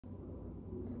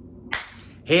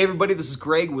Hey everybody, this is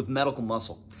Greg with Medical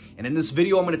Muscle. And in this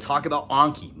video, I'm going to talk about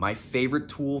Anki, my favorite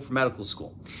tool for medical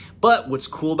school. But what's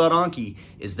cool about Anki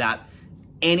is that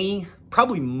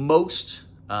probably most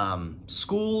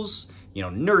schools,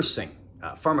 nursing,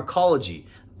 pharmacology,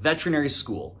 veterinary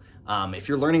school, if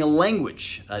you're learning a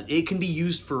language, it can be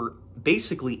used for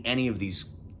basically any of these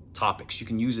topics. You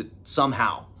can use it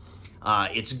somehow.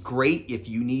 It's great if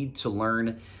you need to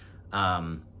learn,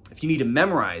 if you need to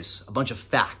memorize a bunch of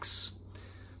facts.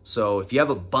 So if you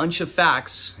have a bunch of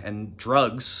facts and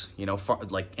drugs,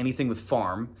 like anything with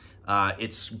Pharm,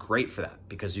 it's great for that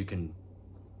because you can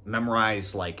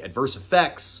memorize like adverse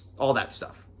effects, all that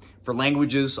stuff. For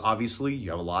languages, obviously,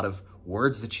 you have a lot of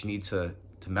words that you need to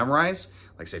memorize.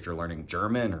 Like say if you're learning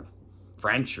German or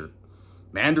French or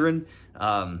Mandarin,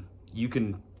 you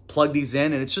can plug these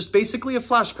in and it's just basically a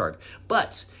flashcard.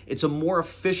 But it's a more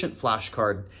efficient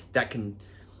flashcard that can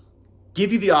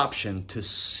give you the option to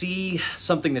see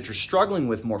something that you're struggling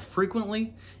with more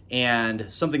frequently and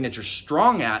something that you're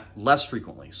strong at less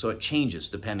frequently. So it changes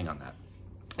depending on that.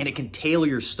 And it can tailor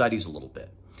your studies a little bit.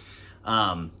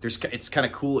 It's kind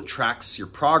of cool. It tracks your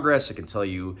progress. It can tell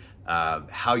you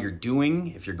how you're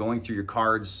doing, if you're going through your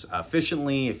cards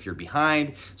efficiently, if you're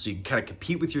behind, so you can kind of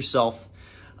compete with yourself.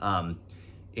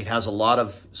 It has a lot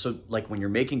of, so like when you're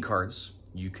making cards,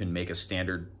 you can make a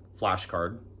standard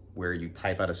flashcard where you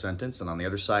type out a sentence, and on the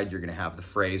other side, you're gonna have the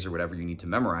phrase or whatever you need to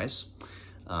memorize,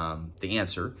 the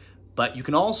answer. But you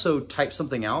can also type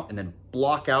something out and then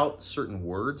block out certain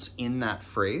words in that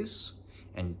phrase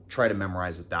and try to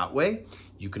memorize it that way.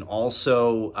 You can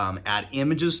also add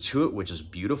images to it, which is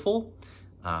beautiful.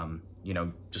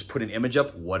 Just put an image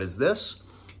up, what is this?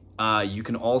 You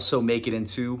can also make it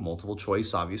into multiple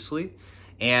choice, obviously.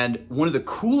 And one of the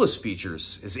coolest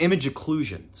features is image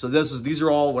occlusion. So these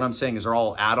are all, what I'm saying is are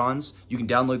all add-ons. You can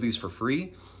download these for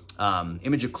free.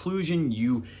 Image occlusion,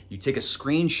 you take a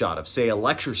screenshot of say a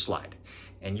lecture slide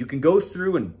and you can go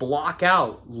through and block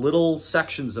out little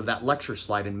sections of that lecture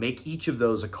slide and make each of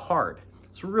those a card.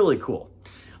 It's really cool.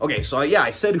 Okay, so yeah,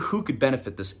 I said who could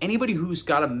benefit this. Anybody who's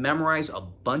got to memorize a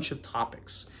bunch of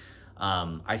topics.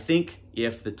 I think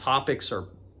if the topics are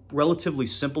relatively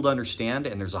simple to understand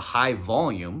and there's a high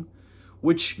volume,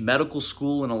 which medical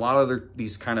school and a lot of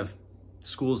these kind of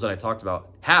schools that I talked about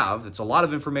have, it's a lot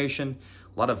of information,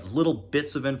 a lot of little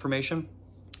bits of information.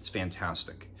 It's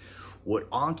fantastic. What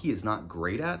Anki is not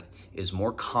great at is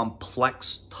more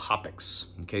complex topics.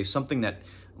 Okay, something that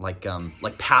like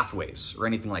pathways or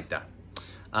anything like that.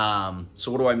 So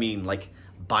what do I mean? Like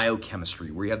biochemistry,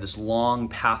 where you have this long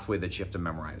pathway that you have to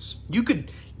memorize. You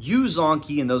could use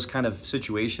Anki in those kind of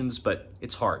situations, but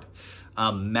it's hard.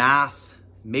 Math,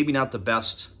 maybe not the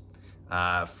best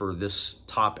for this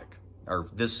topic, or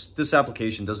this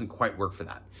application doesn't quite work for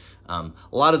that. A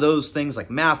lot of those things like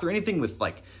math or anything with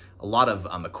like a lot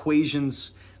of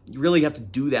equations, you really have to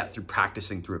do that through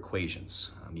practicing through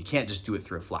equations. You can't just do it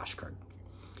through a flashcard.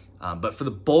 But for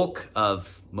the bulk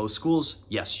of most schools,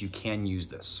 yes, you can use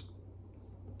this.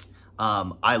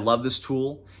 I love this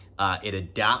tool. It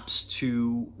adapts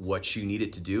to what you need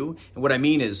it to do. And what I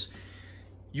mean is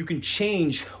you can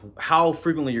change how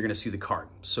frequently you're going to see the card.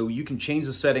 So you can change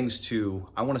the settings to,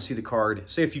 I want to see the card.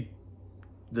 Say if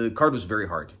the card was very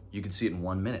hard, you could see it in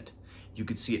 1 minute. You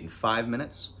could see it in 5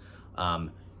 minutes.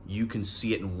 You can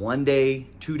see it in 1 day,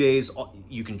 2 days.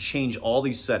 You can change all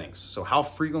these settings. So how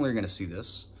frequently you're going to see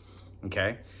this,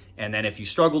 okay? And then if you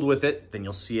struggled with it, then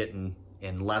you'll see it in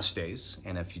less days.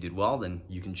 And if you did well, then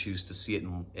you can choose to see it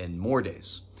in more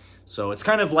days. So it's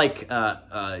kind of like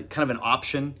kind of an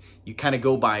option. You kind of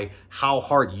go by how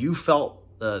hard you felt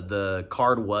the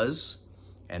card was,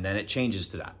 and then it changes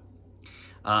to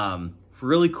that.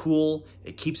 Really cool.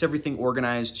 It keeps everything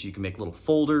organized. So you can make little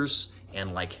folders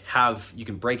and like you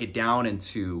can break it down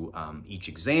into each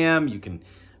exam. You can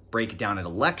break it down in a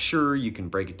lecture. You can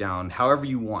break it down however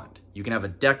you want. You can have a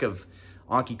deck of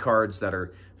Anki cards that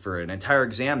are for an entire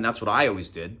exam. That's what I always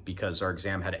did because our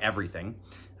exam had everything.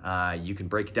 You can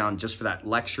break it down just for that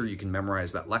lecture. You can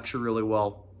memorize that lecture really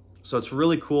well. So it's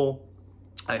really cool.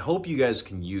 I hope you guys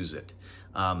can use it.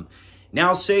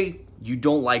 Now say you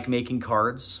don't like making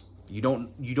cards. You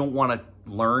don't want to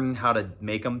learn how to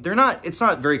make them. It's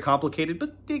not very complicated,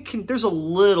 but there's a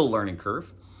little learning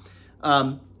curve.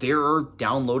 There are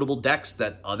downloadable decks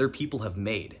that other people have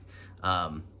made.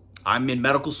 I'm in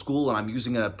medical school and I'm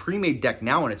using a pre-made deck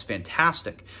now and it's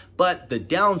fantastic. But the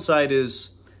downside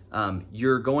is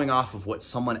you're going off of what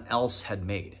someone else had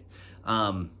made.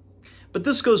 But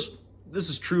this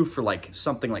is true for like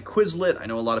something like Quizlet. I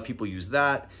know a lot of people use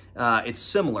that. It's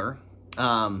similar,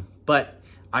 but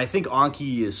I think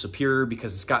Anki is superior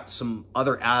because it's got some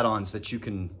other add-ons that you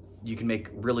can you can make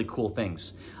really cool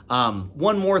things.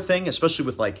 One more thing, especially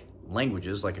with like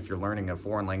languages, like if you're learning a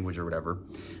foreign language or whatever,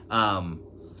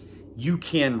 you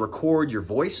can record your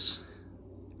voice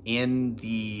in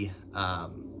the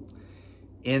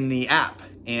app,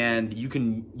 and you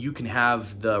can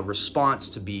have the response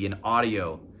to be an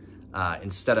audio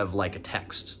instead of like a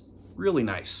text. Really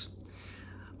nice.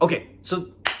 Okay,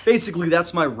 so basically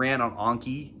that's my rant on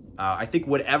Anki. I think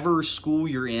whatever school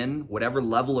you're in, whatever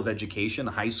level of education,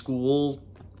 high school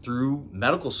through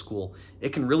medical school, it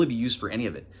can really be used for any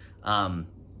of it.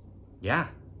 Yeah,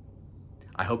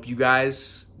 I hope you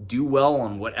guys do well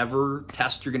on whatever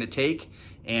test you're gonna take,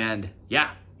 and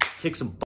yeah, kick some butt.